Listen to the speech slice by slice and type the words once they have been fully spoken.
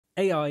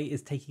AI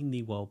is taking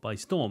the world by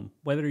storm.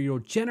 Whether you're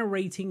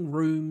generating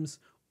rooms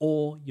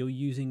or you're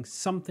using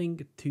something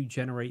to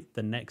generate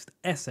the next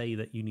essay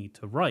that you need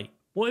to write.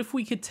 What if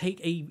we could take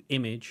an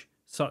image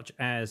such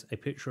as a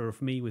picture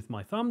of me with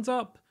my thumbs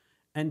up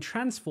and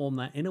transform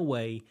that in a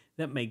way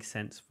that makes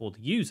sense for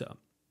the user?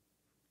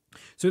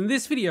 So in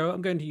this video,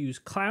 I'm going to use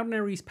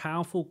Cloudinary's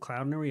powerful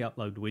Cloudinary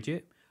upload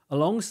widget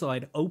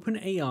alongside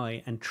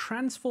OpenAI and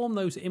transform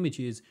those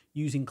images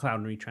using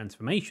Cloudinary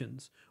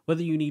transformations.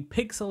 Whether you need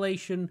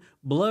pixelation,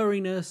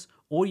 blurriness,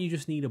 or you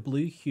just need a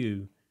blue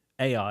hue,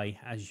 AI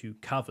has you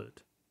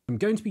covered. I'm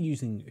going to be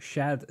using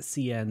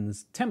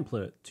ShadCN's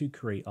template to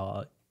create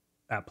our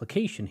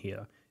application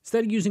here.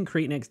 Instead of using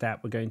Create Next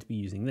App, we're going to be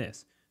using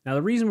this. Now,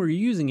 the reason we're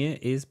using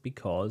it is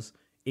because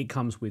it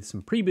comes with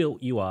some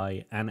pre-built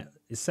UI and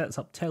it sets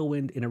up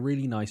Tailwind in a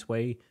really nice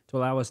way to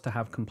allow us to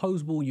have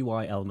composable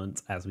UI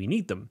elements as we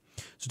need them.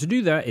 So to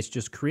do that, it's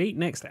just Create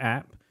Next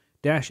App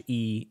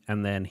 -E,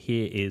 and then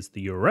here is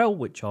the URL,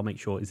 which I'll make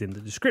sure is in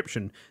the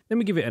description. Then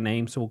we give it a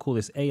name, so we'll call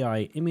this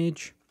AI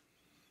image,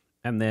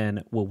 and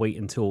then we'll wait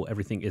until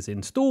everything is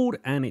installed,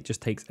 and it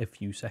just takes a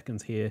few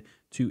seconds here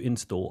to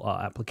install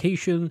our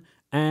application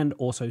and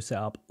also set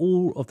up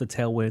all of the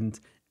Tailwind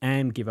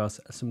and give us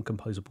some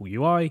composable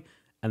UI.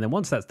 And then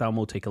once that's done,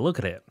 we'll take a look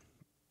at it.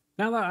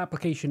 Now that our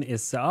application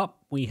is set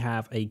up, we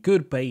have a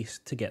good base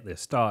to get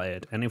this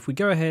started. And if we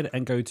go ahead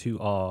and go to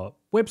our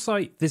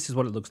website, this is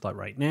what it looks like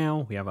right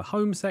now. We have a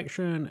home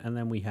section, and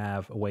then we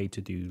have a way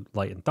to do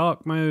light and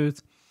dark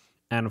modes.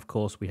 And of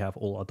course, we have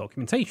all our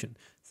documentation.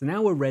 So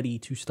now we're ready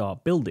to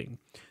start building.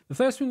 The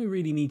first thing we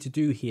really need to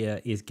do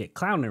here is get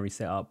Cloudinary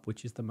set up,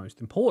 which is the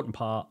most important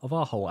part of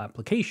our whole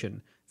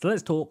application. So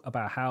let's talk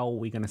about how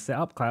we're going to set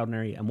up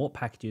Cloudinary and what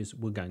packages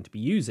we're going to be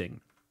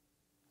using.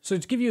 So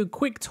to give you a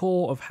quick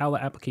tour of how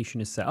the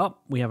application is set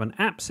up, we have an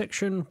app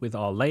section with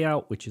our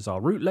layout, which is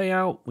our root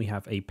layout. We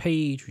have a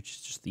page, which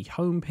is just the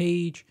home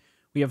page.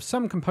 We have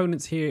some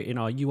components here in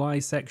our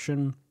UI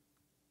section.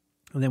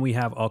 And then we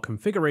have our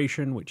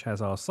configuration, which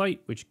has our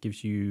site, which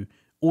gives you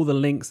all the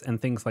links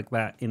and things like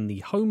that in the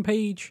home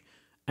page.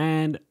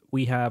 And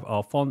we have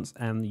our fonts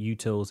and the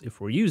utils if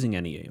we're using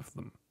any of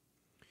them.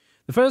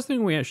 The first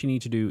thing we actually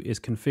need to do is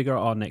configure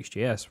our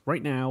Next.js.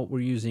 Right now, we're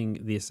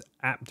using this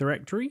app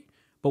directory,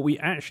 but we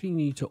actually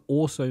need to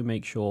also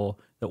make sure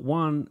that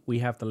one, we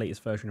have the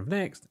latest version of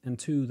Next, and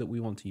two, that we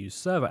want to use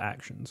server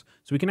actions.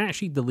 So we can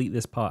actually delete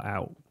this part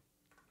out.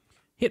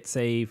 Hit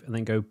save, and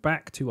then go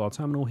back to our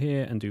terminal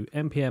here and do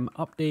npm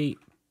update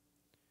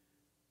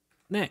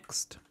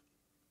next.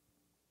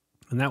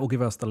 And that will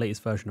give us the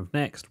latest version of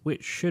Next,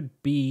 which should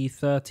be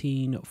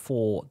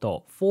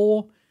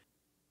 13.4.4.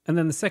 And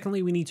then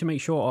secondly, we need to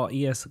make sure our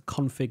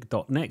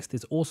esconfig.next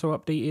is also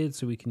updated.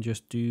 So we can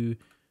just do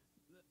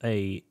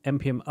a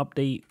npm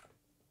update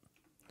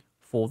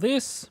for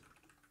this.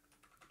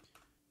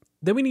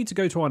 Then we need to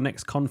go to our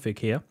next config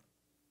here.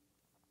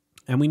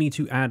 And we need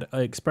to add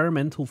an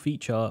experimental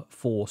feature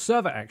for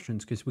server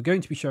actions because we're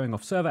going to be showing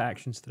off server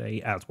actions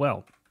today as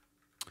well.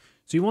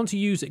 So you want to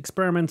use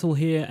experimental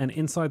here, and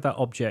inside that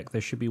object,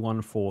 there should be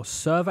one for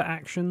server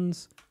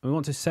actions. We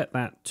want to set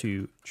that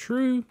to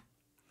true.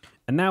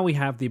 And now we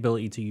have the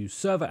ability to use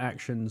server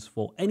actions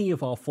for any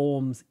of our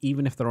forms.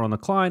 Even if they're on the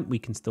client, we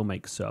can still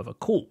make server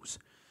calls.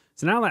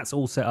 So now that's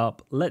all set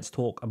up, let's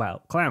talk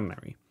about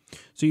Cloudinary.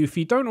 So if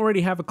you don't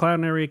already have a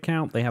Cloudinary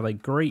account, they have a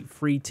great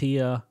free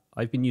tier.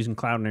 I've been using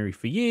Cloudinary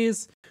for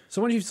years.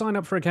 So once you've signed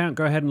up for an account,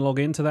 go ahead and log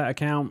into that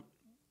account.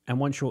 And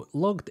once you're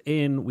logged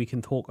in, we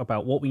can talk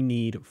about what we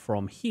need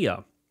from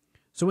here.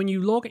 So when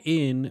you log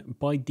in,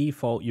 by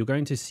default, you're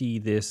going to see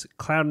this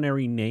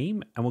Cloudinary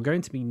name, and we're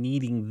going to be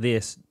needing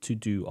this to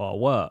do our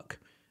work.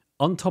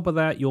 On top of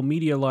that, your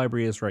media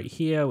library is right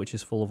here, which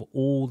is full of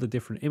all the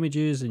different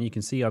images. And you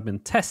can see I've been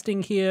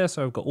testing here.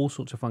 So I've got all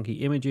sorts of funky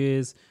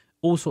images,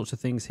 all sorts of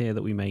things here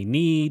that we may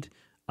need.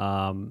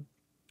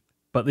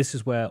 But this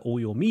is where all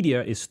your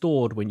media is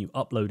stored when you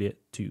upload it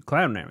to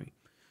Cloudinary.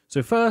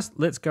 So first,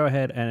 let's go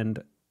ahead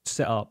and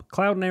set up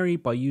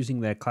Cloudinary by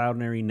using their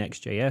Cloudinary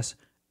Next.js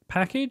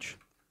package.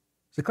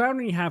 So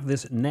Cloudinary have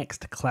this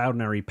Next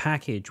Cloudinary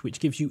package,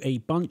 which gives you a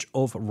bunch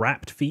of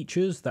wrapped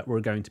features that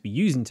we're going to be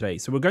using today.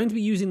 So we're going to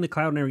be using the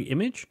Cloudinary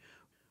image.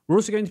 We're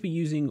also going to be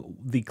using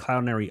the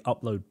Cloudinary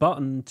upload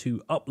button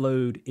to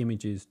upload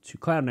images to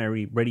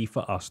Cloudinary ready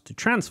for us to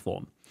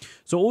transform.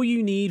 So all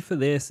you need for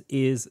this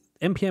is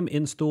npm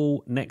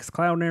install next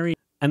Cloudinary,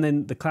 and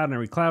then the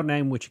Cloudinary cloud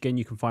name, which again,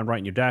 you can find right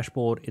in your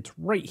dashboard. It's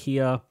right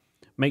here.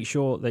 Make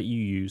sure that you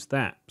use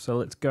that. So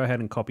let's go ahead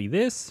and copy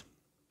this.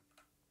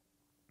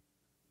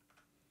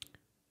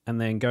 And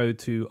then go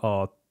to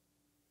our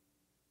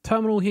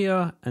terminal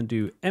here and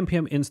do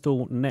npm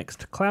install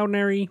next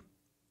Cloudinary.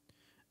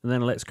 And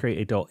then let's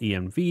create a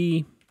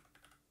 .env.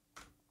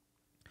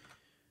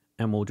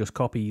 And we'll just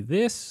copy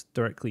this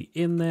directly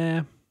in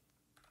there.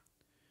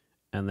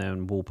 And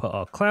then we'll put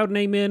our cloud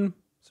name in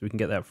so we can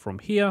get that from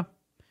here.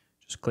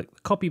 Just click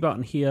the copy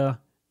button here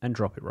and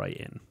drop it right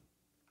in.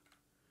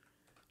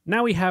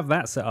 Now we have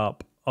that set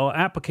up, our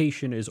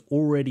application is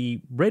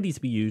already ready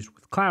to be used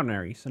with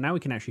Cloudinary. So now we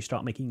can actually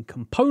start making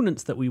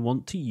components that we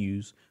want to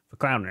use for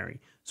Cloudinary.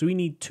 So we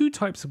need two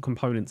types of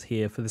components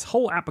here. For this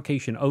whole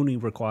application only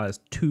requires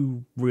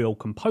two real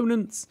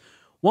components.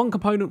 One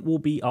component will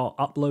be our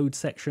upload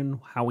section,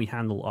 how we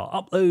handle our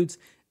uploads.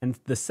 And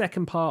the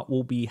second part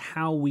will be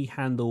how we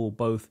handle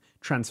both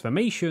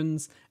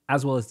transformations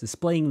as well as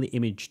displaying the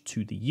image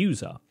to the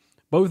user.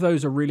 Both of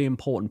those are really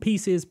important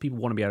pieces. People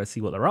want to be able to see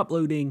what they're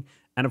uploading.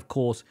 And of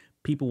course,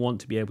 people want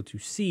to be able to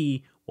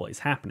see what is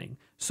happening.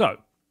 So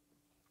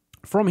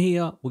from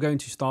here, we're going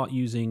to start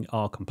using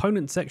our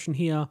component section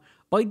here.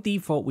 By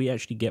default, we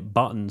actually get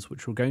buttons,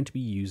 which we're going to be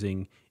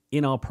using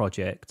in our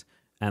project.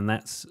 And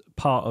that's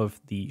part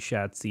of the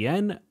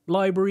shadcn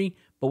library,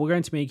 but we're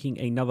going to be making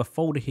another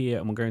folder here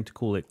and we're going to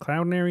call it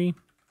Cloudinary.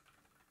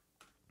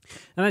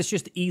 And that's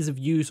just ease of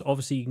use.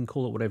 Obviously you can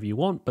call it whatever you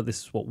want, but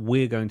this is what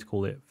we're going to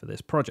call it for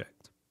this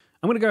project.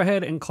 I'm going to go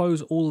ahead and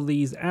close all of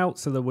these out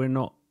so that we're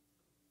not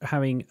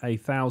having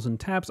 1,000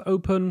 tabs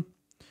open.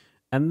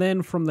 And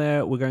then from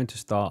there, we're going to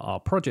start our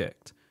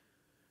project.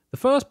 The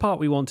first part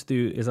we want to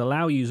do is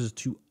allow users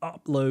to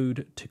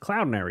upload to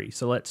Cloudinary.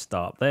 So let's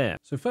start there.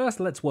 So first,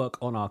 let's work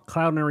on our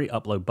Cloudinary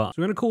upload button.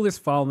 So we're going to call this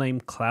file name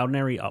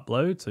Cloudinary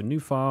upload. So new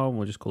file, and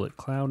we'll just call it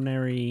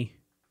Cloudinary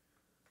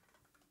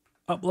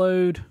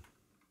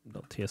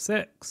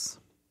upload.tsx.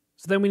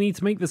 So then we need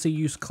to make this a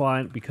use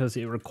client because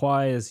it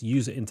requires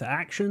user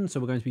interaction. So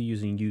we're going to be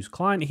using use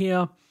client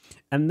here.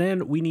 And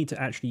then we need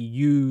to actually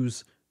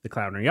use the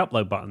Cloudinary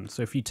upload button.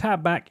 So if you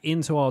tab back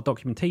into our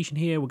documentation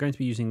here, we're going to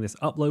be using this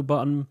upload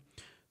button.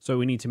 So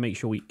we need to make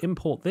sure we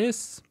import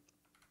this.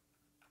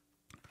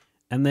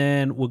 And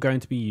then we're going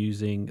to be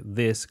using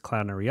this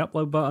Cloudinary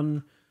upload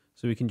button.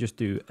 So we can just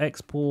do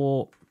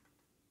export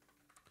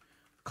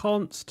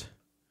const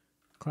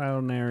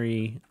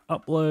Cloudinary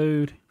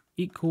upload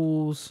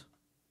equals,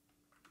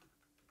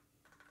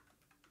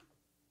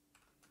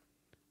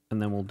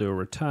 and then we'll do a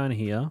return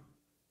here.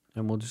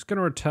 And we're just going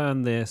to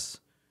return this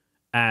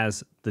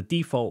as the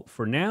default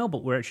for now,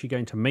 but we're actually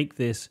going to make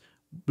this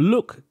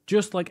look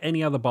just like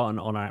any other button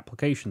on our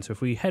application. So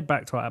if we head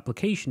back to our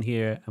application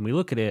here and we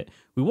look at it,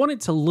 we want it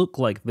to look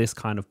like this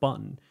kind of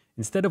button.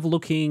 Instead of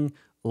looking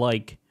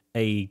like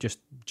a just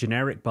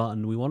generic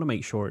button, we want to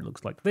make sure it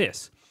looks like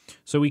this.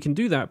 So we can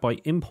do that by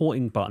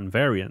importing button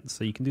variants.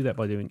 So you can do that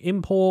by doing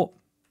import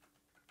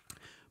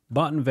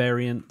button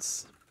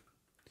variants,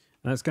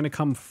 and that's going to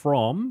come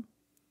from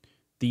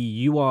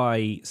the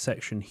UI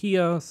section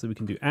here. So we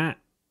can do @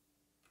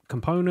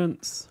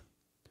 components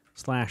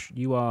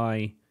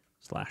 /UI/button.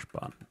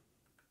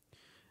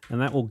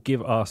 And that will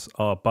give us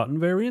our button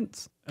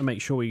variants, and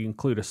make sure we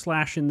include a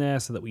slash in there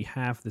so that we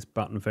have this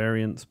button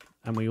variants.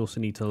 And we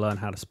also need to learn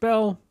how to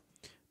spell,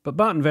 but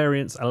button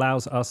variants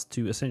allows us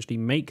to essentially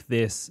make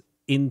this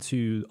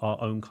into our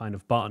own kind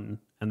of button.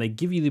 And they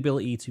give you the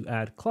ability to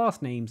add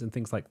class names and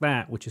things like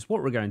that, which is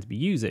what we're going to be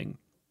using.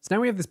 So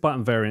now we have this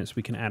button variants,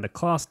 we can add a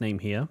class name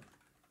here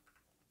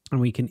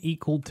and we can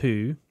equal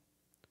to,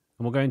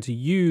 and we're going to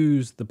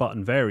use the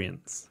button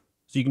variants.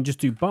 So you can just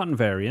do button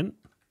variant.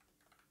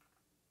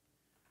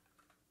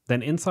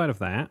 Then inside of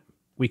that,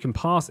 we can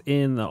pass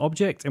in the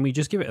object and we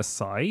just give it a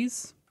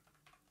size.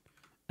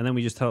 And then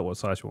we just tell it what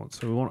size we want.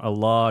 So we want a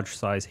large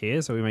size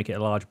here. So we make it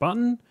a large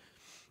button.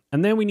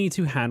 And then we need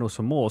to handle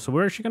some more. So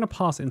we're actually going to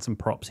pass in some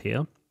props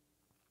here.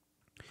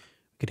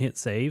 We can hit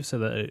save so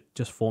that it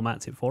just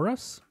formats it for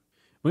us.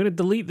 We're going to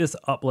delete this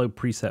upload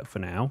preset for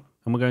now.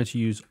 And we're going to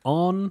use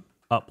on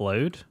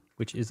upload,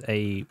 which is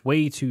a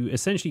way to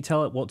essentially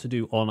tell it what to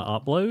do on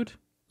upload.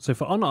 So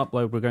for on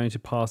upload, we're going to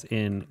pass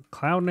in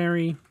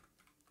Cloudinary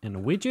and a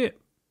widget.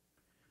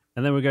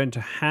 And then we're going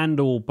to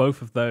handle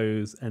both of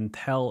those and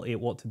tell it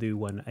what to do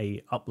when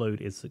a upload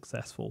is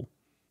successful.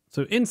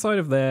 So inside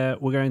of there,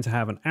 we're going to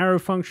have an arrow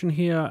function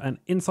here. And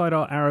inside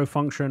our arrow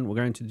function, we're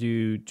going to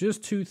do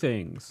just two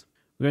things.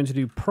 We're going to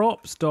do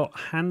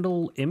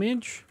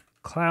props.handleImage,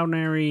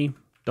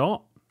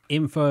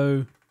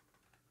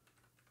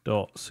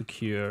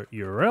 Cloudinary.info.secure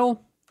URL.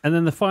 And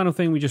then the final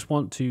thing, we just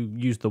want to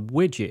use the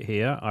widget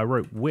here. I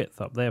wrote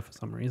width up there for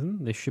some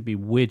reason. This should be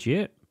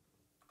widget.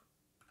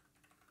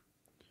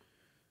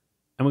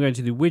 And we're going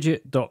to do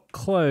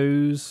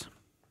widget.close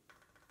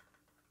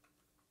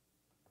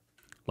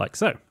like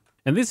so.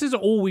 And this is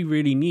all we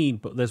really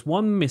need, but there's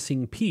one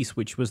missing piece,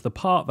 which was the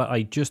part that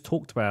I just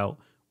talked about,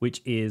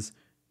 which is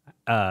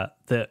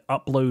the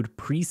upload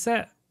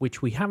preset,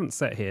 which we haven't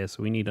set here.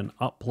 So we need an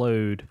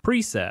upload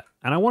preset.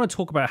 And I want to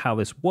talk about how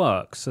this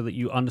works so that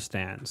you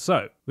understand.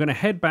 So we're going to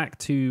head back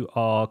to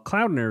our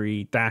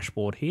Cloudinary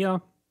dashboard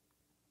here.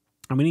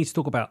 And we need to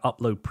talk about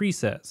upload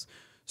presets.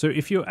 So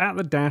if you're at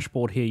the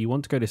dashboard here, you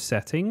want to go to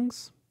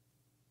settings,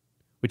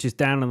 which is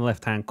down in the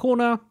left-hand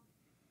corner.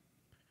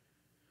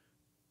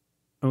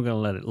 And we're going to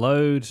let it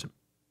load.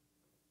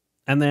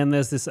 And then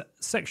there's this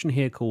section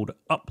here called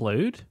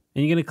upload.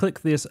 And you're going to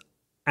click this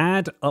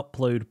add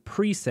upload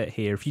preset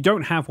here. If you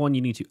don't have one,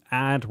 you need to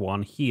add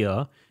one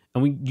here.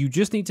 And you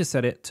just need to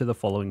set it to the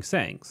following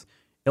settings.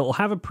 It'll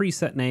have a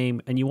preset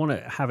name and you want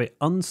to have it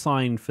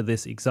unsigned for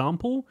this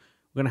example.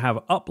 We're going to have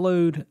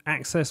upload,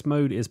 access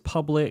mode is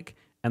public,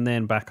 and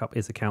then backup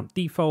is account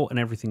default, and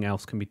everything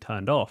else can be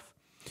turned off.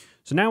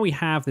 So now we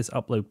have this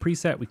upload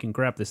preset. We can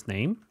grab this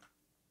name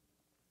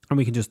and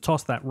we can just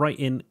toss that right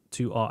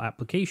into our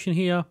application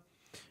here.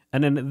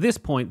 And then at this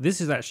point,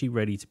 this is actually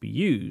ready to be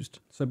used.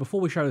 So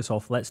before we show this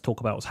off, let's talk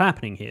about what's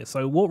happening here.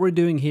 So what we're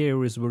doing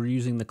here is we're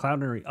using the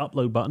Cloudinary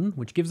upload button,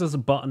 which gives us a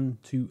button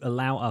to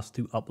allow us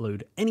to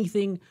upload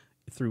anything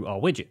through our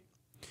widget.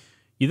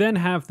 You then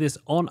have this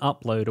on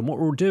upload, and what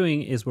we're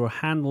doing is we're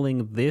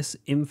handling this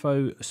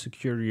info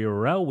secure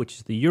URL, which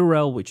is the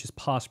URL which is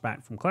passed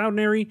back from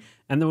Cloudinary,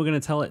 and then we're going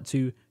to tell it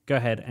to go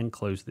ahead and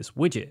close this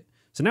widget.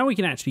 So now we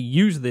can actually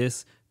use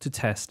this to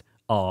test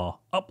our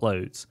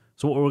uploads.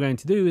 So what we're going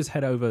to do is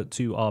head over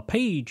to our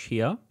page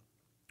here,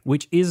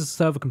 which is a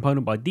server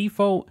component by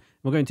default.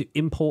 We're going to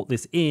import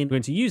this in. We're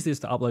going to use this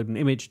to upload an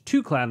image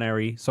to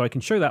Cloudinary so I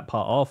can show that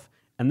part off,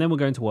 and then we're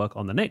going to work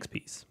on the next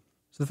piece.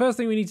 So the first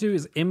thing we need to do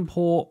is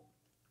import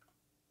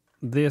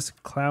this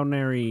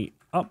Cloudinary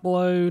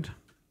upload,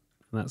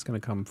 and that's going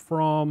to come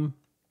from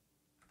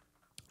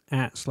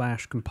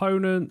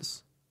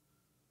 @/components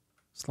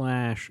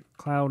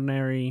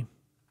 /Cloudinary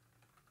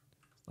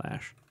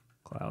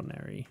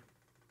 /Cloudinary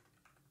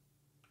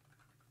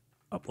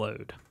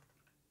upload.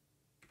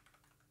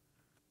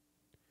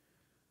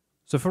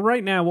 So for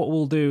right now, what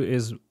we'll do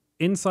is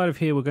inside of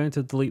here, we're going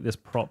to delete this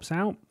props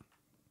out.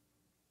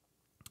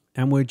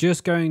 And we're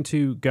just going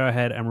to go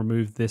ahead and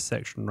remove this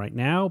section right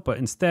now, but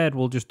instead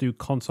we'll just do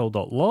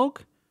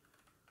console.log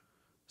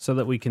so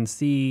that we can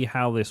see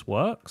how this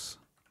works.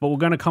 But we're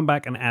going to come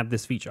back and add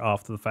this feature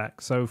after the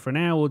fact. So for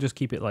now, we'll just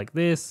keep it like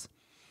this,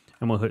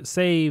 and we'll hit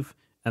save,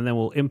 and then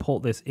we'll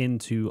import this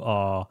into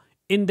our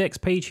index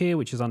page here,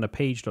 which is under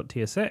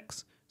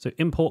page.tsx. So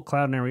import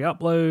Cloudinary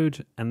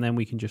upload, and then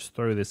we can just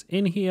throw this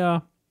in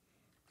here.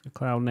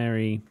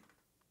 Cloudinary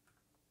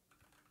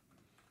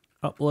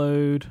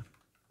upload.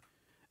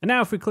 And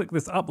now if we click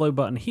this upload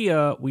button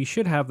here, we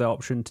should have the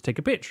option to take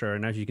a picture.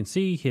 And as you can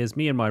see, here's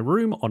me in my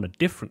room on a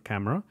different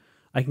camera.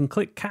 I can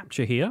click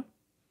capture here,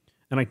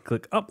 and I can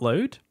click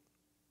upload,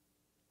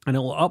 and it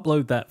will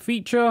upload that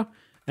feature.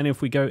 And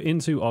if we go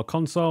into our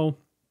console,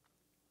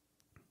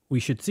 we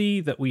should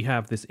see that we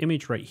have this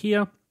image right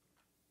here.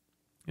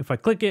 If I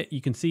click it, you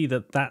can see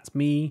that that's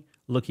me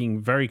looking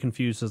very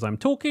confused as I'm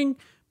talking,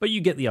 but you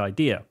get the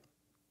idea.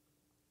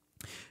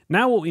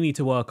 Now what we need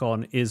to work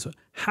on is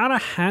how to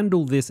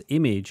handle this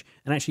image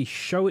and actually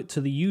show it to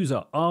the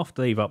user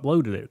after they've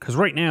uploaded it. Because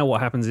right now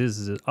what happens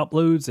is it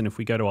uploads, and if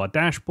we go to our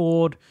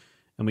dashboard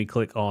and we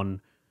click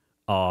on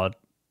our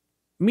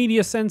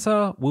media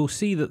center, we'll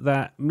see that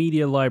that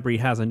media library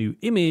has a new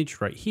image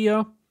right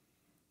here.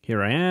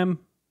 Here I am,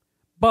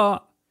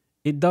 but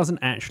it doesn't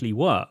actually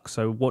work.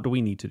 So what do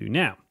we need to do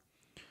now?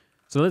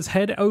 So let's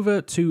head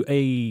over to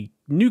a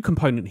new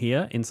component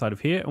here inside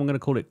of here. And we're going to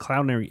call it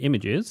Cloudinary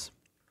Images.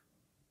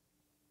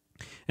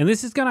 And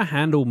this is going to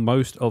handle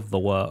most of the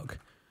work.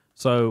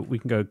 So we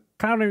can go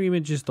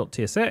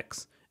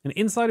cloudinaryimages.tsx, and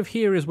inside of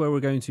here is where we're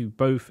going to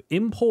both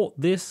import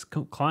this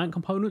client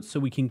component so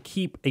we can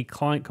keep a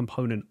client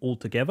component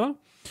altogether,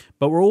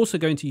 but we're also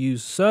going to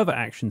use server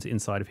actions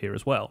inside of here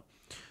as well.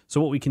 So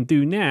what we can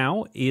do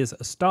now is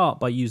start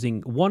by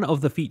using one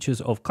of the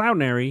features of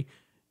Cloudinary,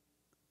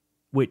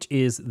 which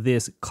is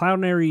this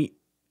Cloudinary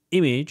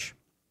image,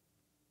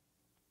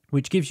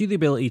 which gives you the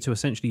ability to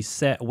essentially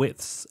set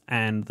widths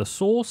and the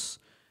source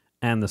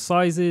and the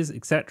sizes,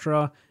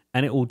 etc.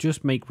 And it will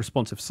just make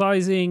responsive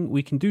sizing.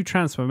 We can do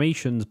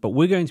transformations, but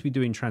we're going to be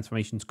doing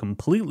transformations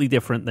completely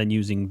different than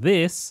using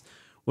this.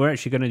 We're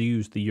actually going to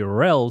use the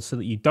URL so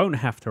that you don't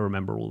have to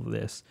remember all of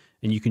this,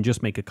 and you can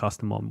just make a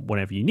custom one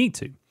whenever you need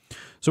to.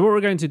 So what we're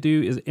going to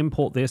do is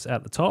import this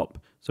at the top.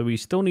 So we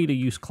still need a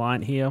use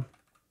client here.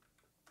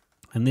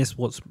 And this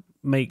what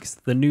makes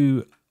the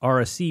new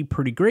RSC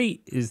pretty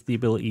great is the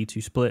ability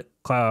to split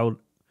cloud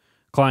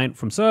client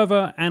from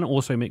server and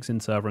also mix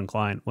in server and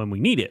client when we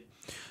need it.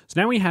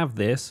 So now we have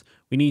this,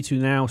 we need to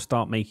now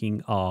start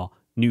making our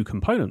new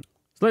component.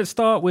 So let's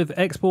start with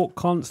export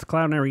const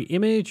Cloudinary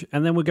image,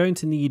 and then we're going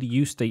to need a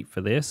use state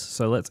for this.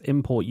 So let's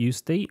import use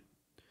state.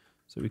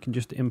 So we can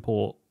just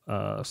import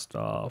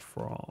star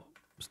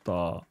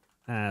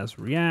as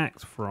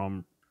React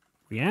from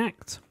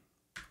React.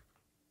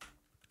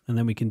 And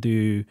then we can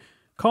do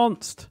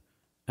const,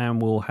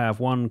 and we'll have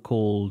one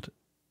called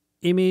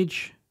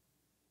image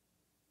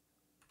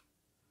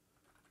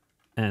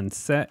and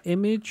set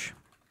image.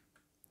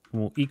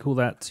 And we'll equal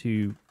that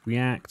to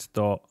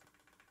react.use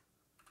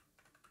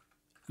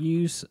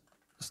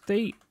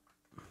state.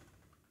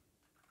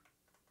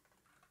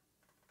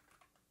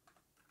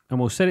 And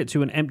we'll set it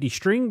to an empty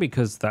string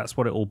because that's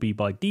what it will be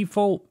by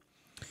default.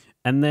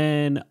 And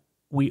then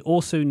we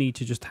also need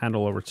to just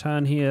handle a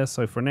return here.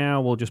 So for now,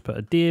 we'll just put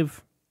a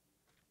div.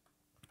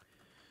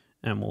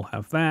 And we'll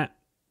have that.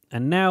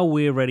 And now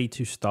we're ready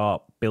to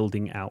start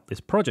building out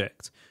this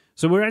project.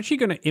 So we're actually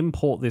going to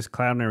import this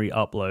Cloudinary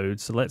upload.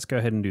 So let's go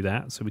ahead and do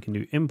that. So we can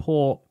do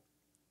import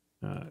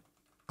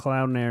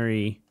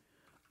Cloudinary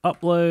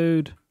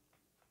upload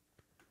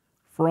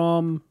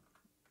from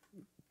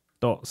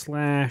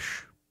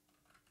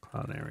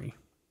 /Cloudinary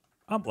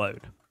upload.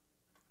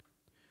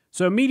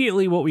 So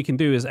immediately what we can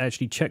do is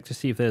actually check to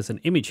see if there's an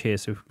image here.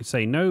 So if we can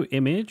say no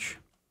image,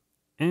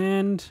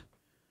 and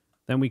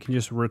then we can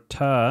just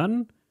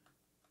return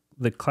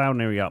the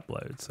Cloudinary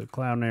upload. So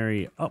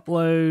Cloudinary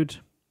upload,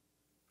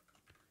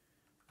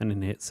 and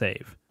then hit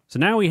save. So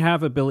now we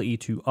have ability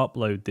to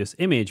upload this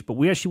image, but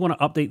we actually want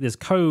to update this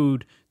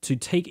code to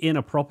take in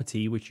a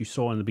property, which you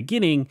saw in the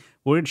beginning.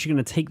 We're actually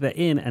going to take that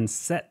in and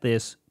set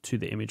this to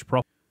the image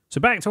prop. So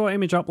back to our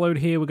image upload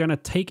here, we're going to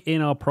take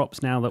in our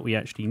props now that we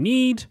actually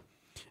need.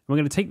 We're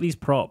going to take these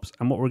props,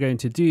 and what we're going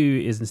to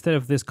do is, instead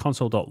of this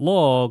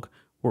console.log,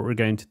 what we're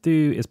going to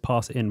do is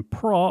pass in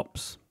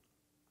props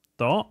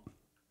dot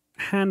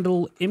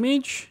handle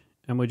image,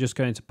 and we're just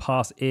going to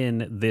pass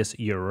in this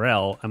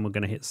URL, and we're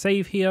going to hit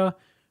save here.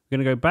 We're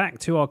going to go back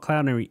to our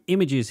Cloudinary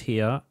images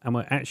here, and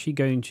we're actually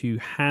going to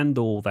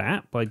handle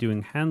that by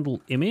doing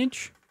handle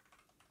image.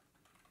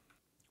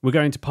 We're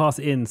going to pass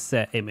in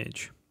set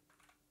image.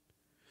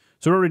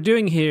 So what we're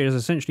doing here is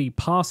essentially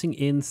passing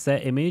in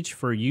set image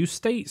for a use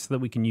state so that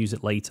we can use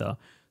it later.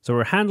 So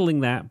we're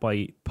handling that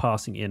by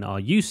passing in our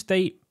use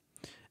state.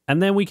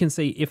 And then we can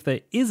say if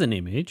there is an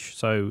image.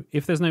 So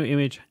if there's no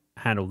image,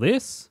 handle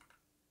this.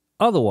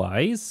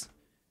 Otherwise,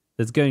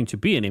 there's going to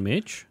be an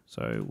image.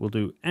 So we'll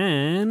do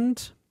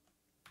and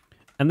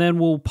then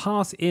we'll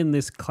pass in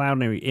this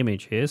Cloudinary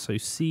image here. So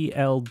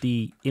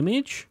CLD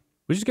image.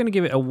 We're just going to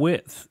give it a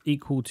width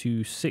equal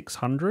to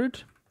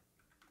 600.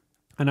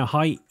 And a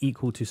height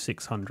equal to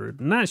 600.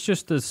 And that's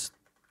just as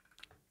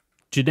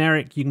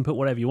generic. You can put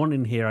whatever you want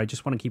in here. I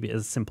just want to keep it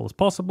as simple as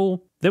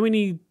possible. Then we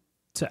need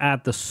to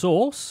add the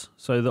source.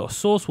 So the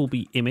source will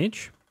be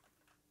image.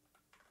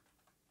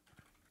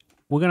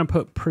 We're going to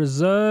put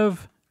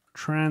preserve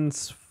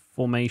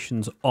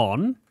transformations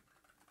on.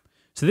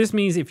 So this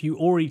means if you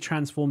already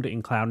transformed it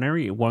in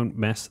Cloudinary, it won't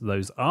mess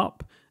those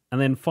up. And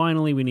then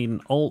finally, we need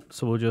an alt.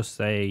 So we'll just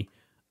say,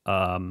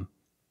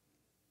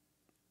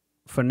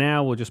 for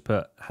now, we'll just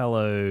put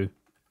hello,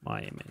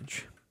 my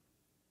image.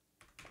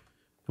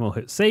 And we'll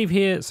hit save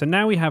here. So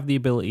now we have the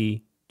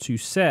ability to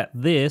set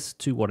this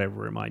to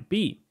whatever it might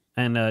be.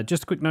 And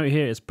just a quick note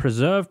here is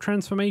preserve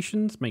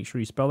transformations. Make sure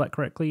you spell that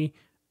correctly.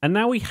 And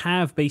now we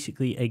have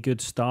basically a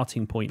good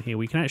starting point here.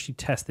 We can actually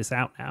test this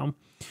out now.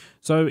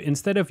 So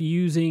instead of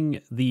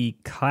using the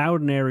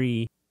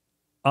Cloudinary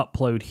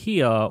upload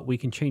here, we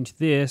can change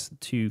this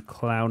to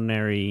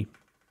Cloudinary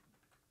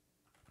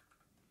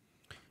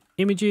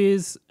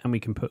images, and we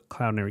can put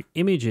Cloudinary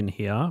image in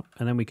here,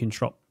 and then we can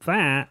drop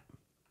that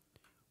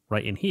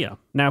right in here.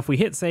 Now, if we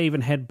hit save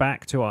and head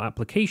back to our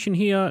application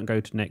here and go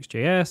to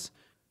Next.js,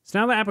 so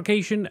now the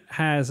application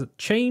has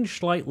changed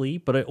slightly,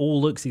 but it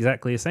all looks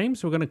exactly the same.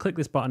 So we're going to click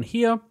this button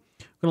here.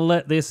 We're going to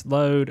let this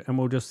load, and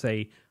we'll just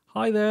say,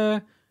 hi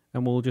there,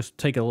 and we'll just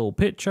take a little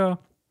picture.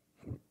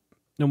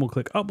 Then we'll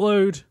click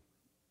upload.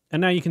 And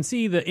now you can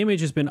see the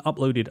image has been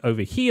uploaded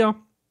over here.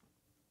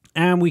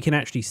 And we can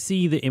actually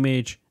see the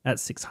image at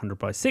 600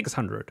 by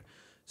 600.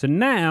 So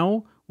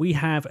now we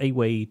have a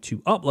way to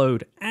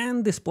upload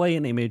and display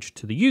an image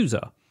to the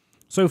user.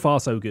 So far,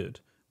 so good.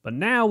 But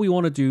now we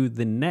want to do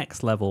the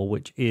next level,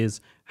 which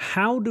is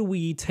how do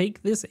we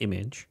take this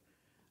image?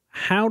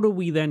 How do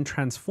we then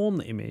transform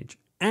the image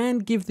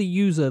and give the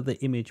user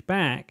the image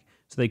back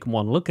so they can,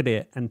 one, look at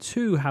it, and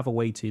two, have a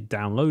way to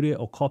download it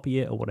or copy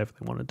it or whatever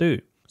they want to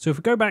do. So if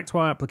we go back to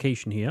our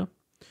application here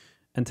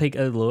and take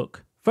a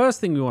look,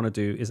 first thing we want to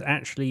do is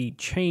actually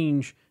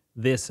change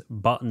this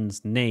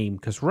button's name,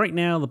 because right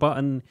now the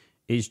button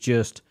is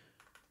just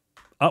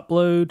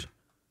upload.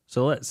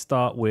 So let's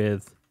start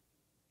with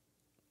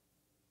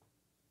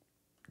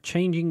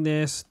changing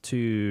this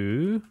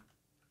to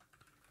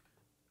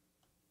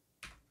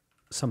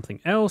something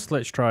else.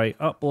 Let's try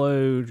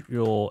upload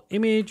your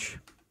image.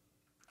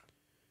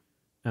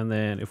 And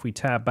then if we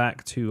tab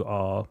back to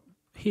our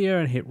here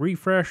and hit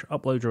refresh,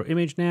 upload your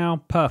image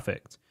now.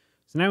 Perfect.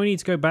 So now we need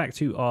to go back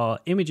to our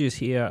images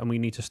here, and we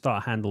need to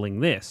start handling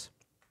this.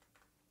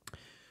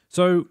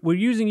 So we're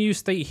using use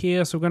state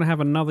here, so we're going to have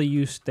another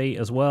use state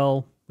as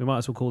well. We might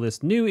as well call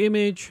this new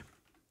image,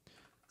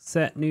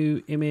 set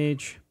new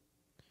image.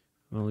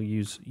 We'll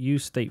use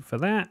use state for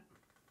that.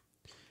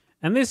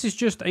 And this is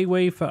just a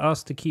way for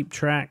us to keep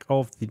track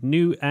of the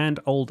new and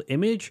old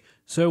image.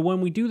 So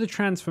when we do the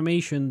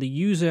transformation, the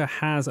user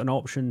has an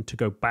option to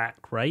go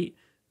back, right?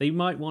 They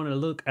might want to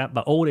look at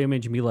the old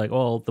image and be like,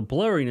 oh, the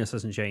blurriness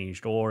hasn't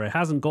changed, or it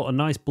hasn't got a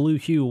nice blue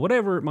hue, or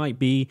whatever it might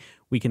be.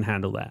 We can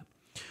handle that.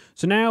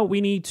 So now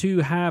we need to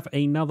have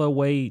another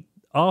way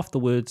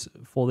afterwards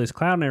for this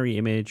Cloudinary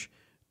image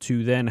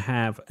to then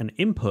have an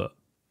input.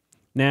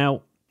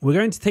 Now, we're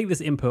going to take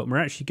this input and we're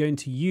actually going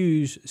to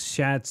use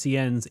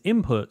shadcn's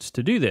inputs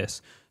to do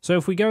this. So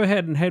if we go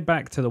ahead and head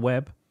back to the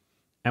web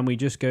and we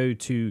just go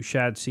to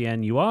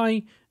shadcn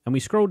UI and we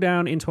scroll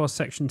down into our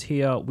sections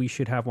here, we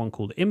should have one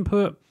called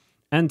input.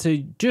 And to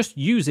just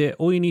use it,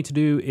 all you need to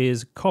do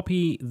is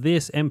copy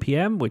this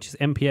npm, which is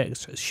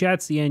npx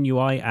shadcn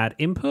UI add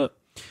input,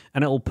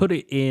 and it will put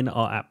it in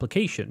our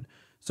application.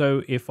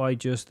 So if I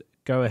just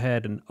go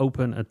ahead and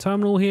open a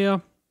terminal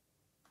here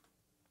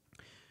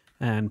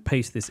and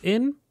paste this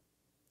in,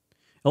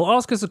 it'll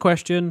ask us a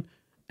question,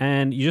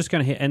 and you're just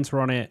going to hit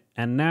enter on it.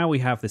 And now we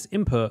have this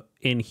input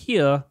in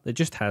here that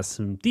just has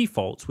some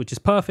defaults, which is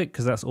perfect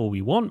because that's all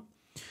we want.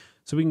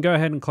 So we can go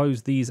ahead and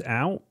close these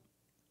out,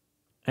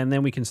 and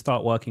then we can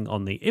start working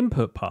on the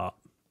input part.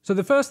 So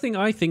the first thing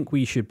I think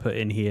we should put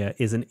in here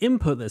is an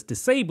input that's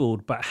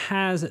disabled but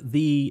has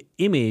the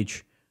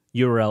image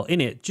URL in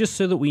it, just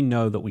so that we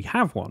know that we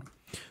have one.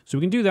 So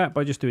we can do that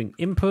by just doing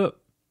input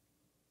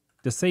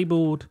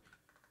disabled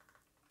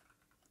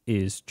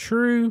is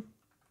true,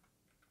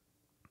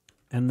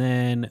 and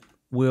then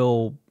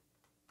we'll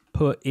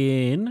put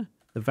in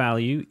the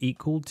value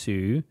equal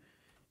to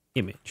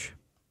image.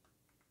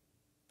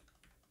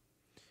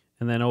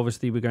 And then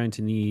obviously we're going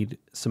to need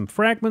some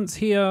fragments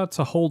here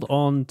to hold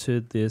on to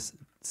this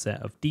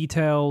set of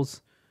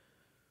details.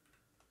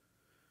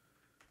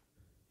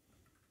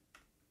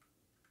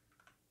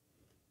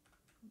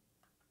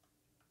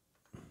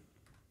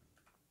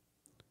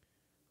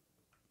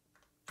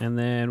 And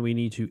then we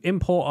need to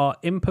import our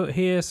input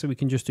here. So we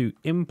can just do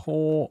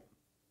import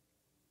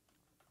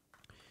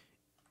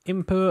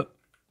input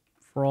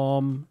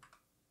from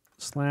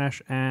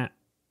 /at/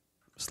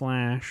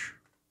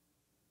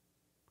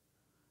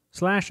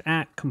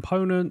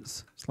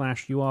 components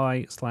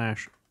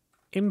 /UI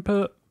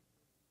 /input.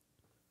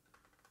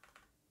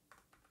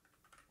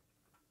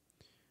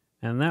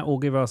 And that will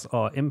give us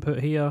our input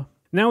here.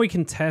 Now we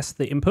can test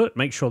the input,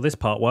 make sure this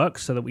part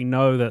works so that we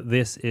know that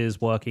this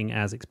is working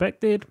as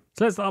expected.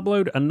 So let's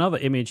upload another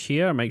image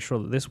here and make sure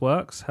that this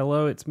works.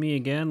 Hello, it's me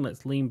again.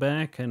 Let's lean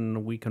back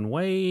and we can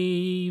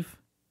wave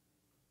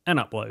and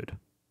upload.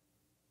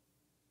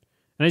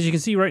 And as you can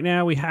see right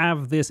now, we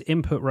have this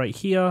input right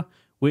here,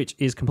 which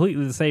is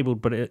completely disabled,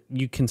 but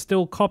you can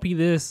still copy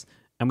this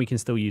and we can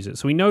still use it.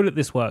 So we know that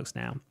this works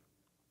now.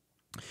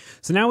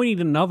 So now we need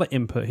another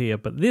input here,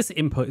 but this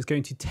input is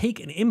going to take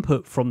an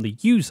input from the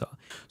user.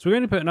 So we're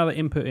going to put another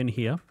input in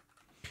here.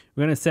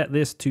 We're going to set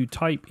this to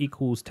type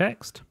equals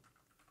text.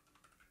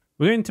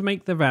 We're going to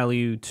make the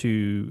value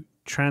to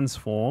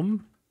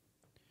transform,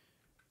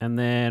 and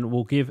then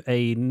we'll give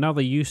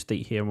another use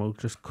state here, and we'll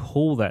just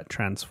call that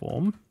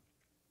transform.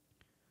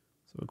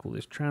 So we'll call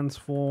this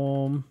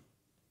transform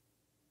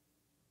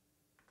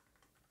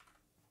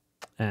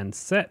and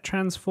set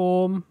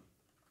transform.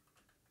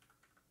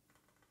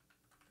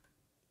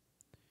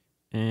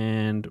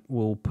 And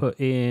we'll put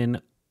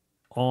in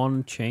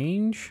on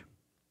change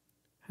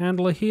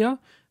handler here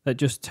that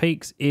just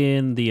takes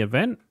in the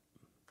event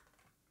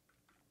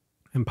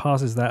and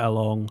passes that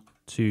along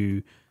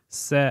to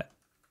set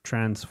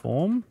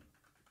transform.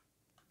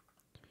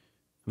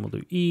 And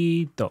we'll do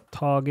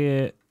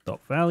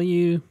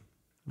e.target.value.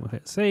 We'll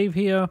hit save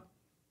here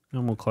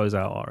and we'll close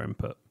out our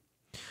input.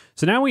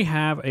 So now we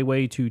have a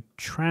way to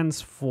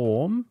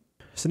transform.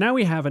 So now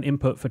we have an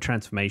input for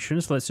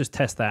transformation. So let's just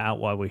test that out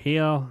while we're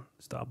here.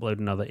 Just upload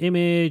another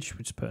image.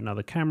 We'll just put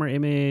another camera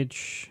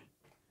image.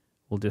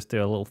 We'll just do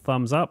a little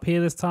thumbs up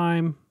here this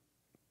time.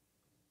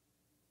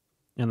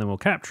 And then we'll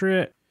capture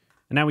it.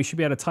 And now we should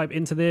be able to type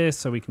into this,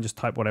 so we can just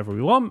type whatever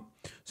we want.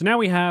 So now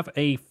we have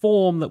a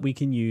form that we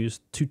can use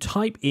to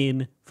type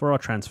in for our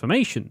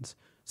transformations.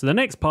 So the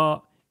next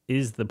part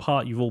is the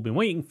part you've all been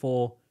waiting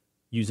for,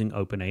 using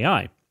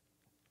OpenAI.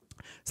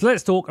 So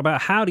let's talk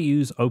about how to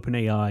use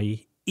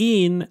OpenAI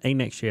in a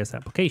Next.js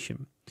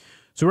application.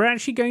 So we're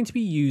actually going to be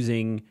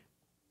using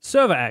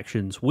server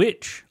actions,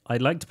 which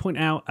I'd like to point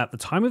out at the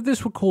time of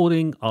this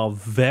recording are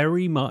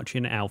very much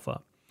in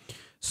alpha.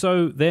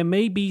 So there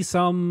may be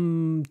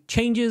some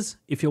changes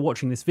if you're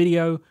watching this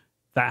video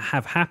that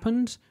have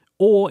happened,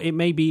 or it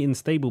may be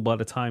unstable by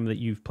the time that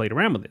you've played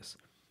around with this.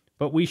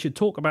 But we should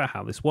talk about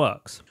how this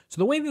works.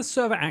 So the way the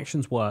server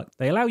actions work,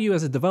 they allow you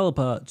as a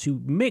developer to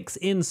mix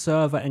in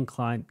server and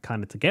client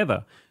kind of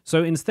together.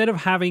 So instead of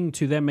having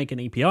to then make an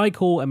API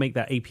call and make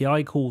that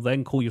API call,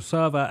 then call your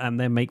server and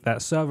then make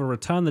that server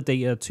return the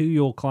data to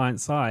your client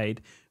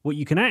side, what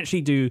you can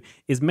actually do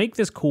is make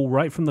this call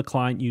right from the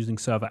client using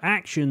server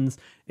actions.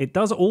 It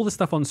does all the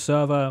stuff on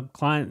server,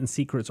 client and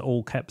secrets are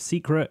all kept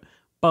secret,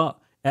 but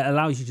it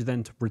allows you to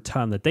then to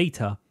return the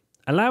data,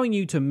 allowing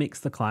you to mix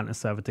the client and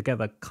server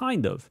together,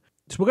 kind of.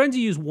 So we're going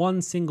to use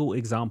one single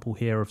example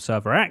here of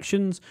server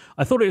actions.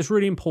 I thought it was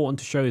really important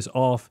to show this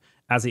off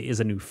as it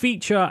is a new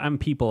feature and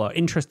people are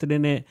interested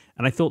in it.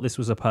 And I thought this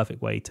was a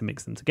perfect way to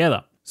mix them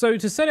together. So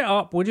to set it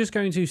up, we're just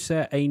going to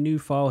set a new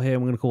file here.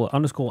 We're going to call it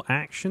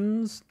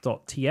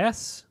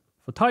 _actions.ts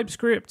for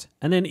TypeScript.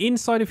 And then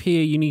inside of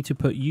here, you need to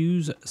put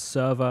use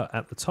server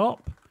at the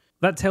top.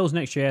 That tells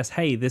Next.js,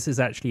 hey, this is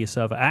actually a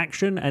server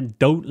action and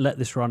don't let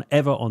this run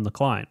ever on the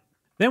client.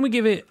 Then we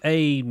give it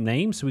a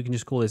name, so we can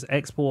just call this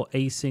export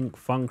async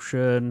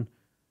function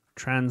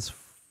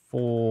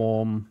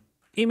transform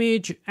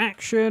image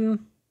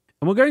action.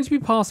 And we're going to be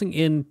passing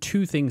in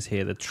two things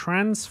here, the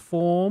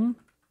transform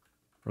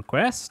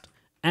request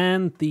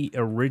and the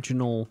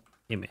original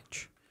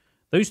image.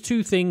 Those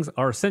two things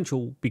are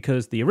essential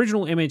because the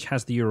original image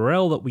has the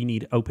URL that we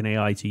need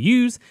OpenAI to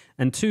use,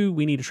 and two,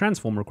 we need a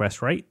transform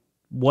request, right?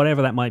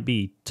 Whatever that might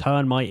be,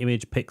 turn my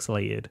image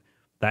pixelated.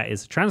 That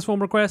is a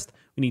transform request.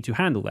 We need to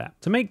handle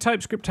that. To make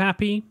TypeScript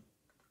happy,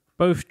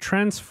 both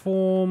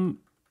transform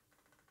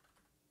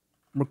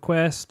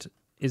request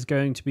is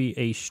going to be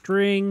a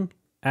string,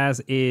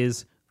 as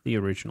is the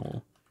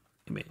original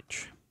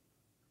image.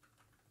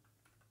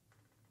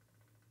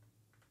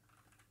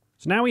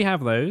 So now we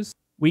have those.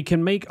 We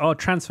can make our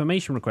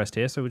transformation request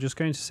here. So we're just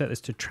going to set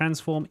this to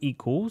transform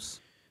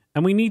equals.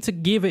 And we need to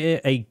give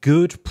it a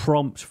good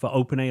prompt for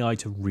OpenAI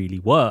to really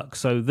work.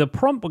 So the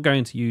prompt we're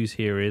going to use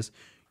here is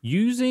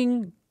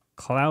using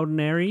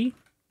Cloudinary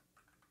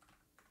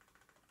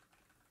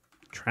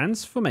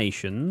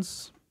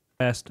transformations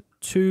best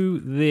to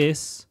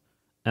this,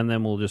 and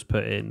then we'll just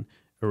put in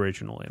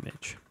original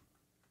image.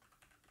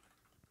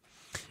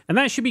 And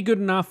that should be good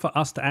enough for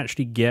us to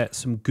actually get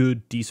some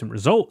good, decent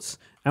results.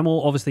 And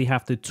we'll obviously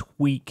have to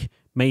tweak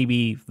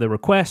maybe the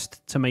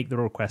request to make the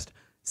request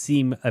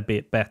seem a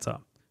bit better.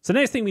 So the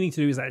next thing we need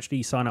to do is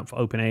actually sign up for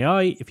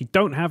OpenAI. If you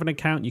don't have an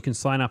account, you can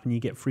sign up and you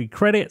get free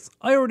credits.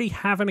 I already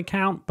have an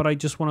account, but I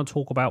just want to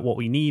talk about what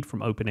we need from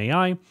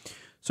OpenAI.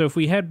 So if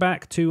we head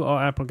back to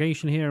our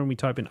application here and we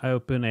type in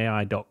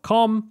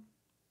openai.com,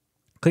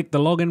 click the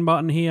login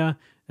button here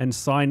and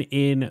sign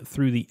in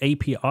through the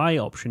API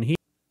option here.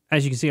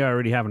 As you can see, I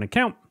already have an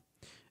account.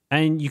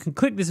 And you can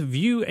click this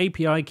view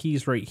API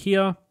keys right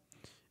here.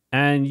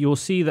 And you'll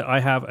see that I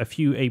have a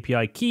few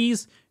API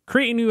keys.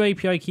 Create a new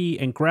API key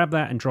and grab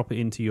that and drop it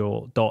into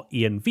your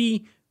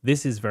 .env.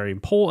 This is very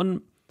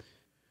important.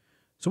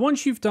 So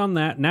once you've done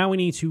that, now we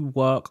need to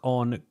work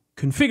on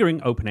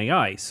configuring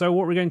OpenAI. So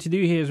what we're going to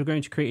do here is we're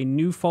going to create a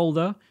new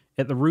folder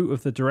at the root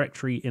of the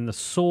directory in the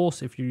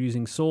source. If you're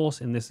using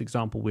source, in this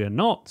example, we are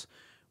not.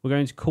 We're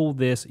going to call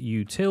this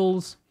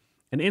utils.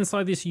 And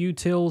inside this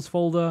utils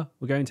folder,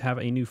 we're going to have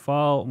a new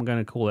file. And we're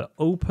going to call it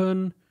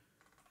OpenAI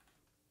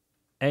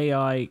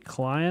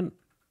client.ts.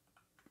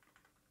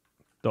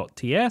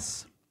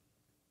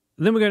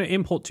 Then we're going to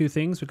import two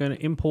things. We're going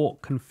to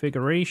import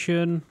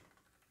configuration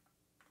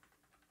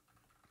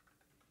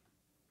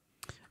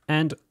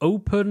and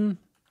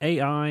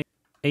OpenAI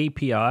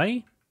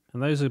API.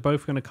 And those are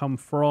both going to come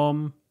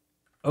from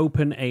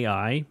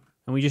OpenAI.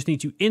 And we just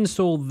need to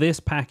install this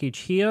package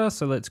here.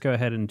 So let's go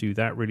ahead and do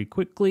that really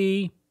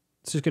quickly.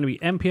 This is going to be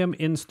npm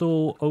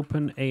install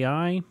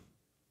OpenAI.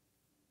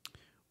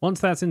 Once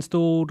that's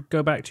installed,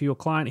 go back to your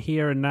client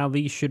here, and now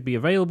these should be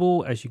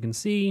available, as you can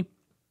see.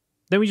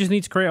 Then we just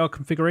need to create our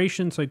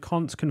configuration. So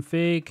const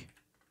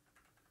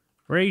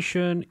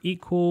configuration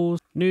equals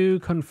new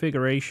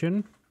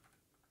configuration.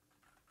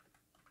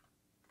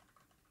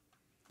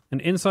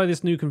 And inside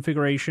this new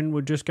configuration,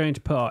 we're just going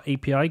to put our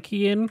API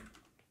key in.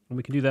 And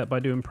we can do that by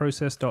doing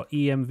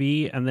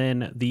process.env and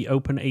then the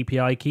open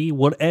API key,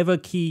 whatever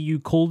key you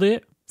called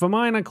it. For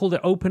mine, I called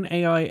it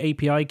OpenAI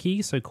API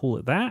key, so call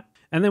it that.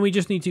 And then we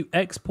just need to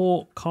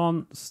export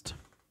const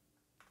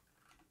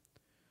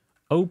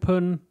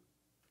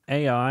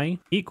OpenAI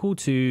equal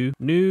to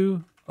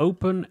new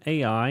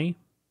OpenAI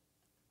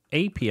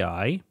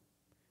API,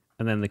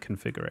 and then the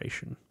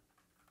configuration.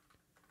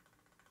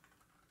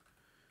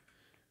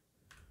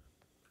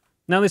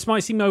 Now, this might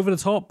seem over the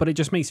top, but it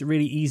just makes it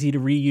really easy to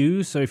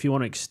reuse. So if you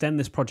want to extend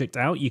this project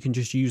out, you can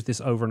just use this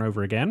over and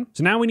over again.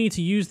 So now we need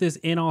to use this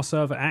in our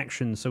server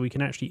action so we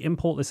can actually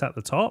import this at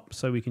the top.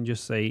 So we can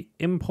just say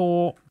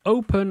import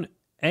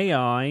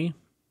OpenAI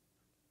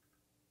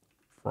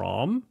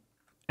from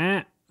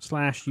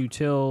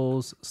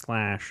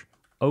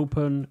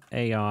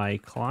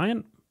 @/utils/OpenAI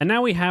client. And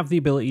now we have the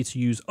ability to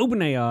use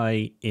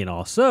OpenAI in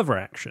our server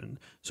action.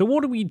 So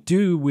what do we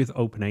do with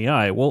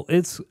OpenAI? Well,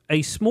 it's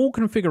a small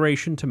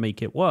configuration to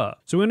make it work.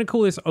 So we're going to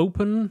call this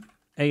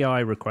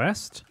OpenAI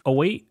request. Oh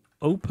wait,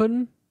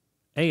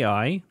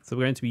 OpenAI. So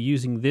we're going to be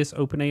using this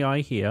OpenAI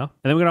here. And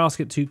then we're going to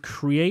ask it to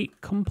create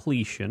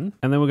completion.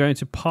 And then we're going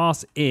to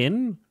pass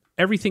in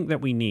everything that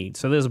we need.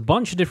 So there's a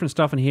bunch of different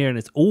stuff in here and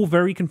it's all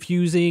very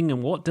confusing.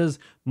 And what does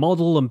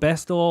model and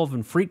best of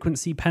and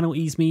frequency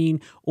penalties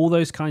mean? All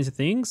those kinds of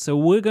things. So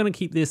we're going to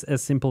keep this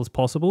as simple as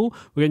possible.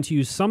 We're going to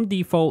use some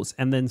defaults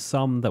and then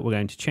some that we're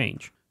going to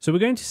change. So we're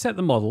going to set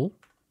the model.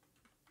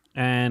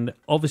 And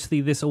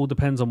obviously this all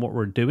depends on what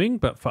we're doing.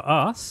 But for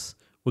us,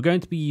 we're going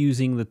to be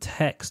using the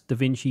text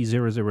DaVinci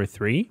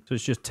 003. So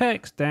it's just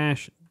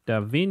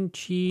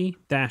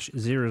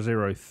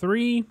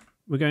text-DaVinci-003.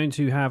 We're going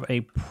to have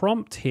a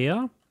prompt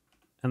here,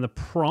 and the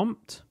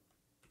prompt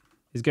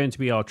is going to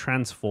be our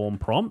transform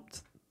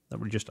prompt that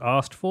we just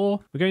asked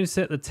for. We're going to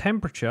set the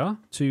temperature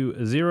to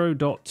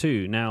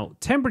 0.2. Now,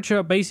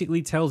 temperature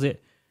basically tells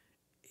it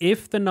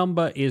if the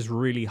number is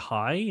really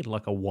high,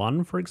 like a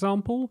 1, for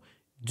example,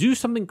 do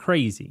something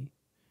crazy.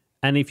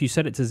 And if you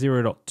set it to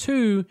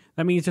 0.2,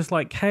 that means just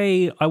like,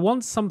 hey, I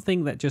want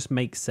something that just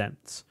makes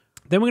sense.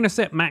 Then we're going to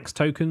set max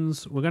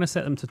tokens. We're going to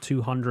set them to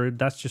 200.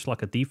 That's just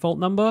like a default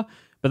number.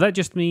 but that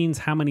just means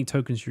how many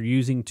tokens you're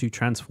using to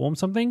transform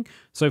something.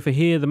 So for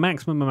here, the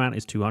maximum amount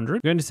is 200.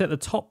 We're going to set the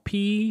top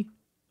P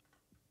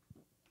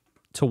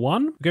to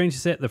 1. We're going to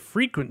set the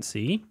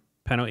frequency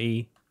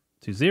penalty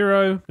to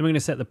 0. And we're going to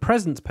set the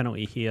presence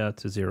penalty here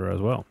to 0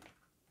 as well.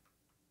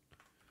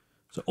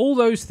 So all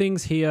those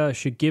things here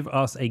should give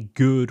us a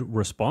good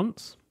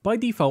response. By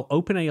default,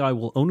 OpenAI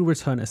will only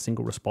return a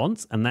single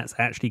response, and that's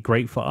actually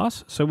great for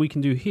us. So we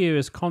can do here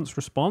is const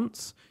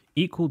response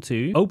equal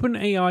to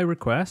OpenAI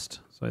request.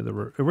 So the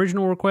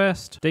original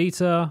request,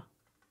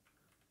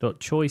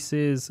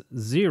 data.choices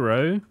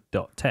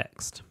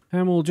 0.text.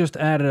 And we'll just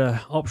add an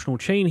optional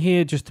chain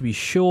here just to be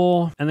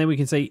sure. And then we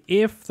can say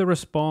if the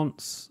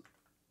response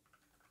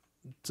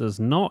does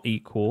not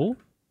equal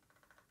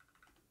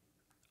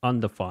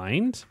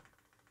undefined,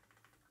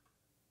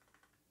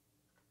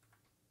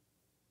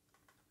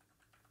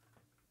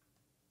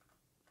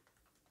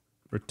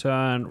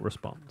 return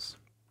response.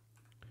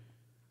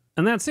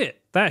 And that's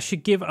it. That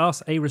should give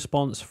us a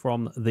response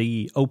from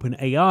the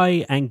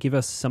OpenAI and give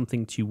us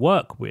something to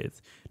work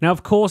with. Now,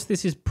 of course,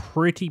 this is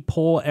pretty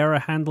poor error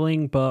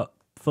handling, but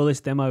for this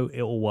demo,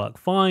 it will work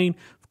fine.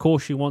 Of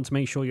course, you want to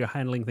make sure you're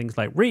handling things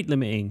like rate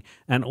limiting,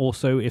 and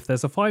also if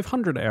there's a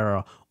 500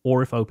 error,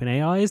 or if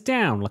OpenAI is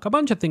down, like a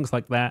bunch of things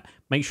like that,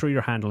 make sure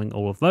you're handling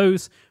all of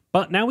those.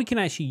 But now we can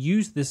actually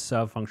use this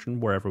serve function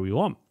wherever we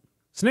want.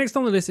 So next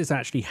on the list is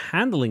actually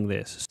handling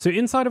this. So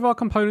inside of our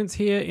components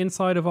here,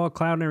 inside of our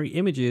Cloudinary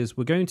images,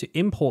 we're going to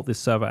import this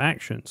server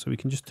action. So we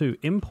can just do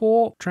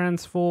import,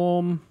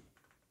 transform.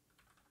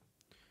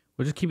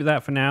 We'll just keep it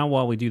that for now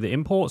while we do the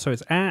import. So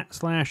it's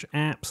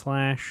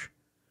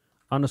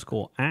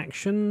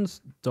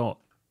 @app/_actions dot.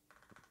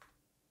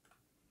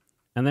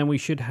 And then we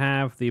should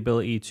have the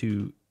ability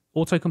to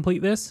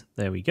autocomplete this.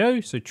 There we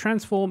go. So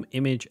transform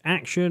image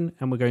action,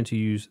 and we're going to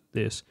use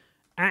this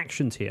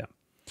actions here.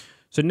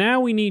 So now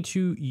we need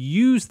to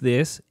use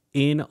this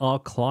in our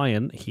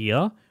client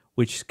here,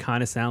 which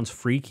kind of sounds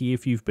freaky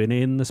if you've been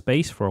in the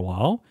space for a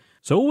while.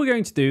 So all we're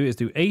going to do is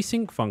do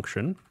async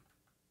function,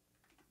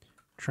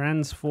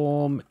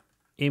 transform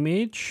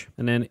image,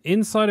 and then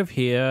inside of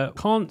here,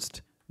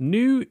 const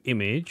new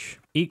image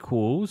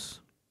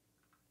equals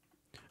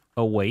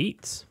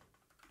await.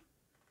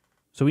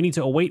 So we need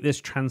to await this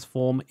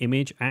transform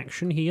image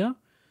action here.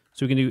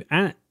 So we can do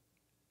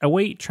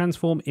await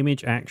transform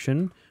image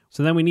action.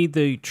 So then we need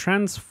the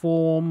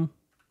transform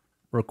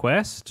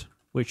request,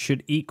 which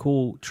should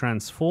equal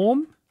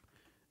transform.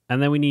 And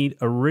then we need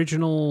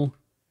original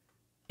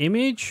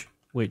image,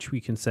 which we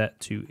can set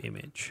to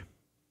image.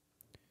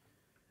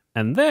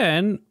 And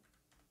then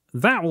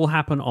that will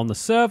happen on the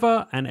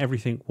server and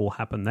everything will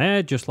happen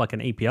there, just like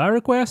an API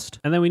request.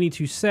 And then we need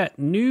to set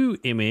new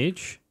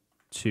image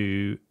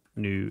to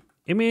new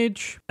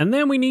image. And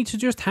then we need to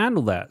just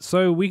handle that.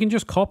 So we can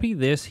just copy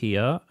this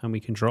here and we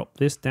can drop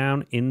this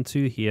down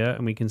into here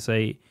and we can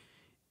say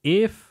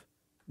if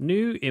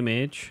new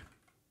image,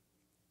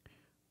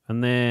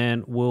 and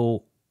then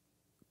we'll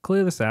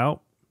clear this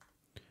out.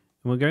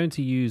 And we're going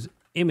to use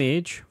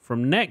image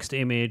from next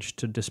image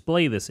to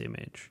display this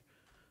image.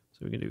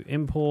 So we can do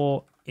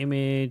import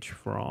image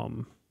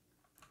from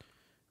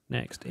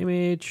next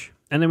image.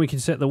 And then we can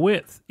set the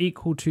width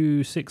equal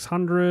to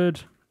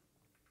 600.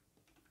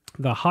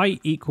 The height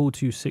equal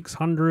to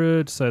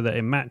 600 so that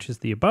it matches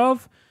the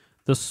above.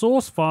 The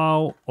source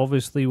file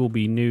obviously will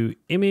be new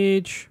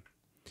image.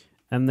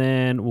 And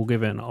then we'll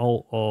give it an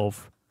alt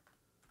of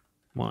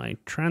my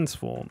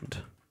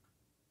transformed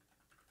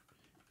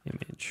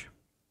image.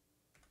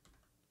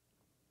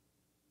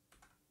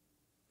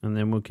 And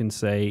then we can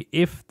say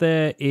if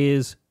there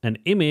is an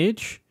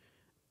image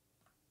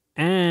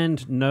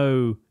and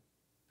no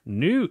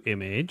new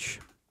image,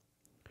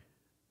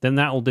 then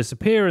that will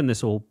disappear and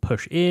this will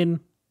push in.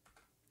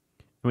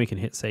 And we can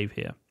hit save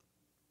here.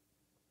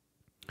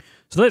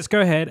 So let's go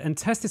ahead and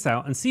test this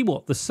out and see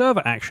what the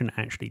server action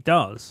actually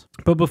does.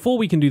 But before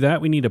we can do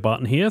that, we need a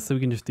button here. So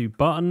we can just do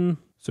button.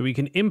 So we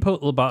can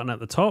input the button at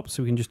the top.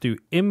 So we can just do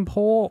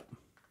import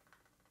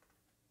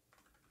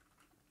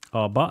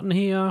our button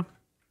here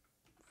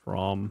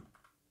from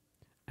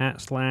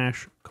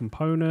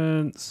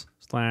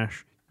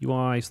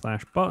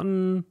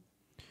 @/components/UI/button.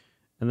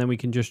 And then we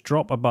can just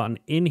drop a button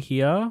in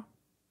here.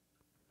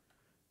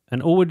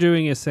 And all we're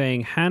doing is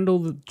saying handle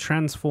the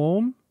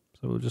transform.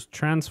 So we'll just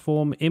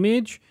transform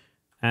image.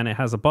 And it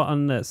has a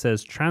button that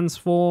says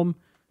transform.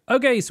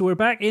 Okay, so we're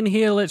back in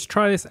here. Let's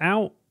try this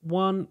out.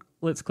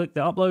 Let's click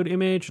the upload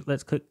image.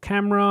 Let's click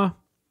camera.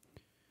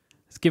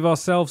 Let's give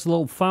ourselves a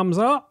little thumbs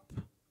up.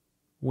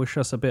 Wish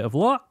us a bit of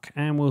luck.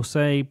 And we'll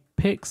say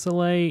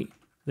pixelate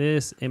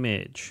this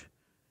image.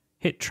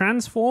 Hit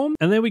transform,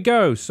 and there we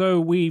go.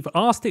 So we've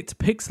asked it to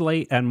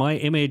pixelate, and my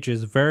image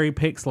is very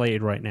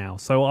pixelated right now.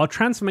 So our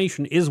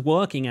transformation is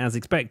working as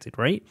expected,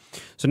 right?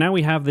 So now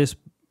we have this,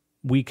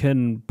 we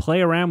can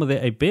play around with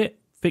it a bit,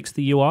 fix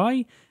the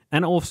UI,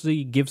 and also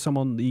give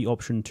someone the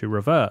option to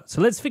revert.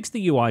 So let's fix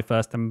the UI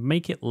first and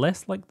make it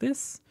less like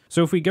this.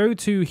 So if we go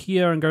to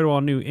here and go to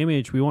our new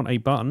image, we want a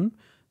button.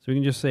 So we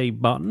can just say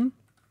button.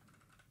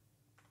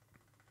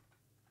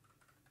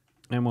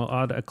 And we'll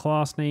add a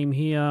class name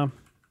here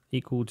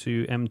equal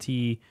to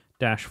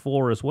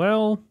mt-4 as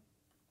well.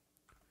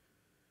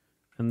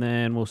 And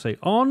then we'll say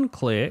on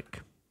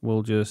click,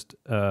 we'll just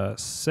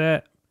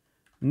set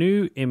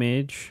new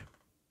image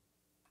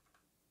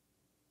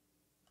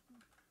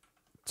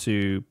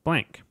to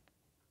blank.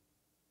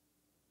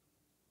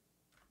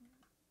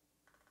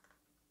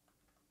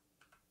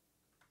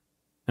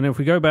 And if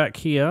we go back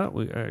here,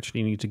 we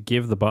actually need to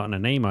give the button a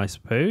name, I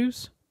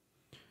suppose.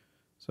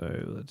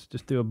 So let's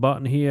just do a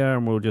button here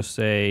and we'll just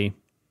say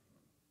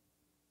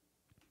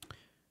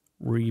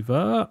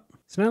revert.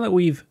 So now that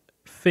we've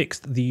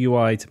fixed the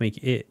UI to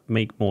make it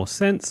make more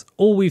sense,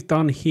 all we've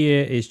done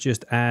here is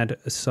just add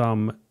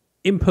some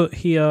input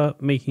here,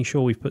 making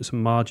sure we've put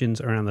some margins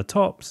around the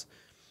tops.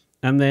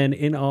 And then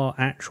in our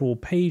actual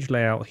page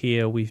layout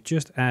here, we've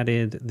just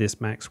added this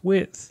max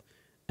width,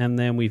 and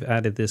then we've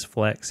added this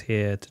flex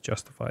here to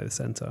justify the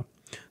center.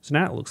 So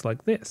now it looks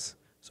like this.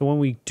 So when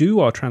we do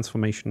our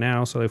transformation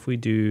now, so if we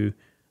do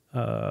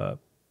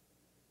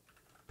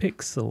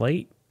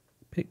pixelate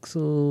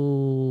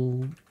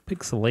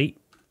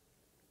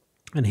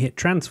and hit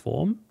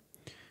transform,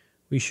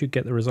 we should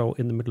get the result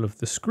in the middle of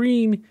the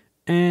screen,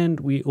 and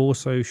we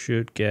also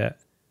should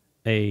get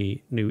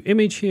a new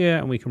image here,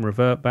 and we can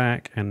revert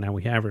back, and now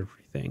we have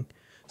everything.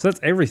 So that's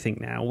everything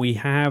now. We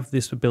have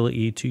this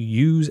ability to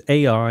use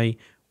AI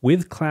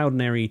with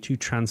Cloudinary to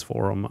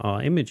transform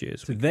our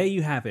images. So there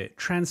you have it,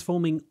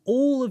 transforming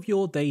all of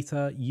your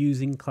data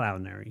using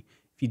Cloudinary.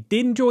 If you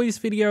did enjoy this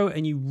video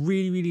and you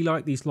really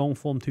like these long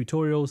form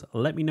tutorials,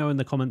 let me know in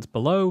the comments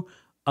below.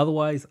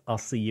 Otherwise, I'll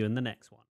see you in the next one.